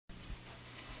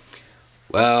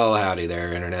Well, howdy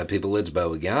there, Internet people. It's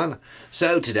Bo again.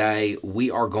 So, today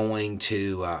we are going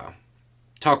to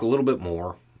talk a little bit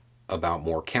more about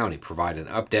Moore County, provide an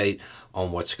update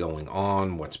on what's going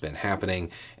on, what's been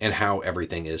happening, and how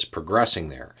everything is progressing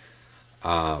there.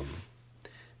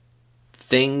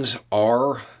 Things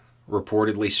are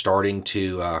reportedly starting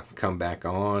to come back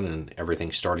on, and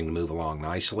everything's starting to move along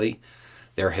nicely.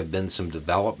 There have been some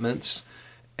developments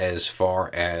as far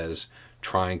as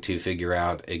trying to figure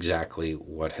out exactly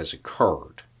what has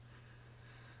occurred.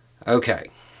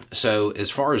 Okay, so as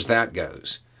far as that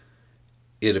goes,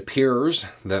 it appears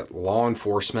that law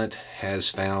enforcement has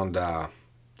found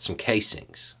some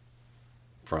casings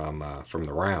from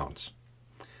the rounds.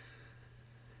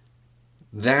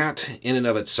 That, in and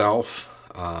of itself,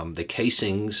 the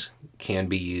casings can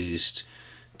be used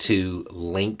to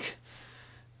link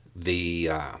the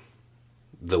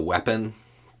weapon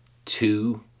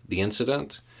to the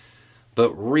incident,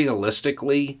 but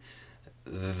realistically,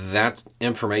 that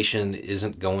information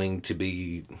isn't going to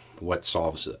be what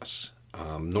solves this.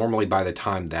 Normally, by the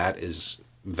time that is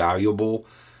valuable,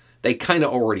 they kind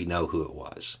of already know who it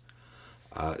was.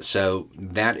 So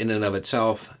that in and of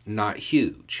itself, not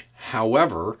huge.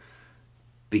 However,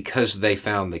 because they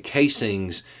found the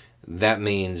casings, that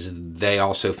means they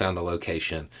also found the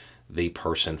location the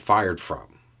person fired from.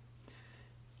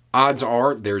 Odds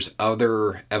are there's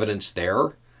other evidence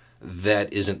there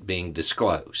that isn't being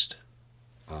disclosed.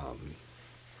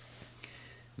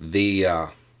 The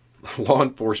law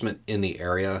enforcement in the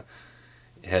area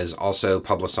has also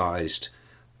publicized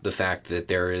the fact that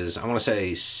there is, I want to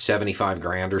say, 75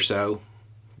 grand or so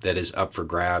that is up for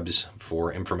grabs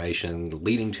for information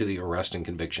leading to the arrest and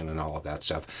conviction and all of that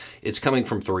stuff. It's coming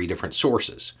from 3 different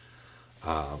sources.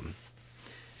 And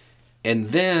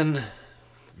then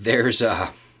there's an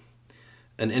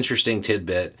interesting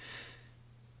tidbit.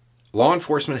 Law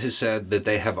enforcement has said that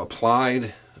they have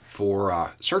applied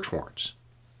for search warrants,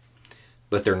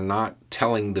 but they're not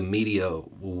telling the media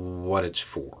what it's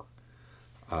for.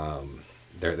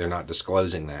 They're not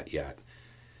disclosing that yet.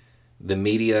 The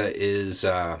media is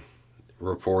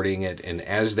reporting it, and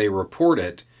as they report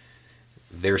it,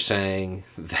 they're saying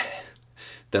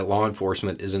that law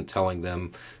enforcement isn't telling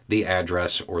them the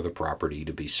address or the property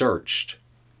to be searched.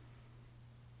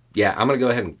 Yeah, I'm going to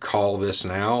go ahead and call this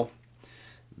now.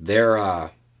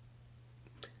 That's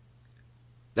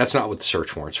not what the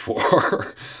search warrant's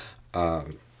for.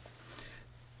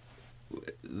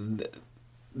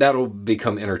 That'll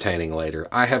become entertaining later.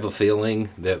 I have a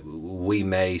feeling that we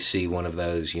may see one of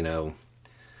those,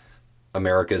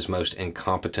 America's most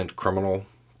incompetent criminal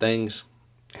things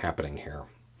happening here.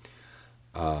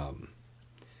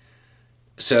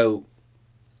 So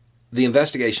the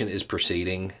investigation is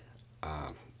proceeding.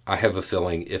 I have a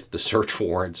feeling if the search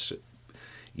warrants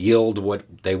yield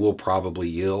what they will probably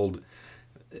yield,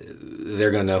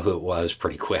 they're going to know who it was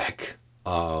pretty quick.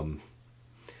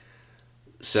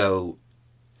 So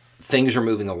things are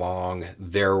moving along.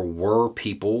 There were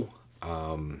people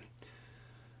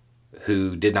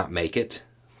who did not make it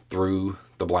through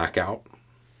the blackout.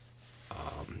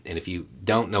 And if you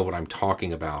don't know what I'm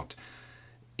talking about,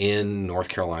 in North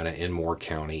Carolina, in Moore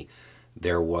County,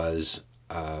 there was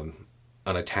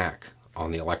an attack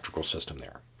on the electrical system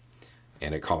there,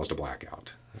 and it caused a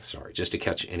blackout. Sorry, just to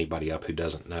catch anybody up who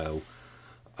doesn't know.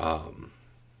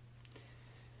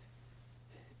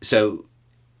 So,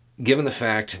 given the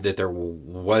fact that there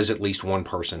was at least one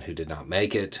person who did not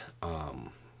make it,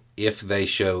 if they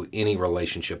show any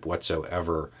relationship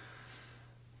whatsoever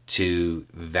to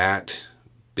that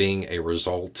being a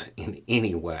result in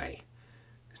any way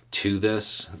to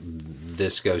this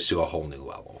goes to a whole new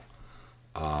level.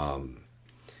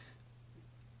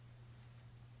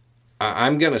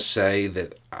 I'm going to say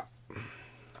that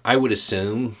I would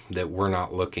assume that we're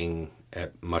not looking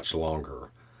at much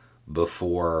longer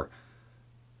before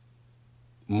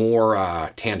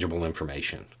more tangible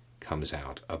information comes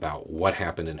out about what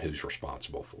happened and who's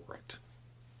responsible for it.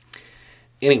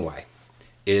 Anyway,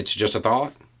 it's just a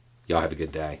thought. Y'all have a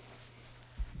good day.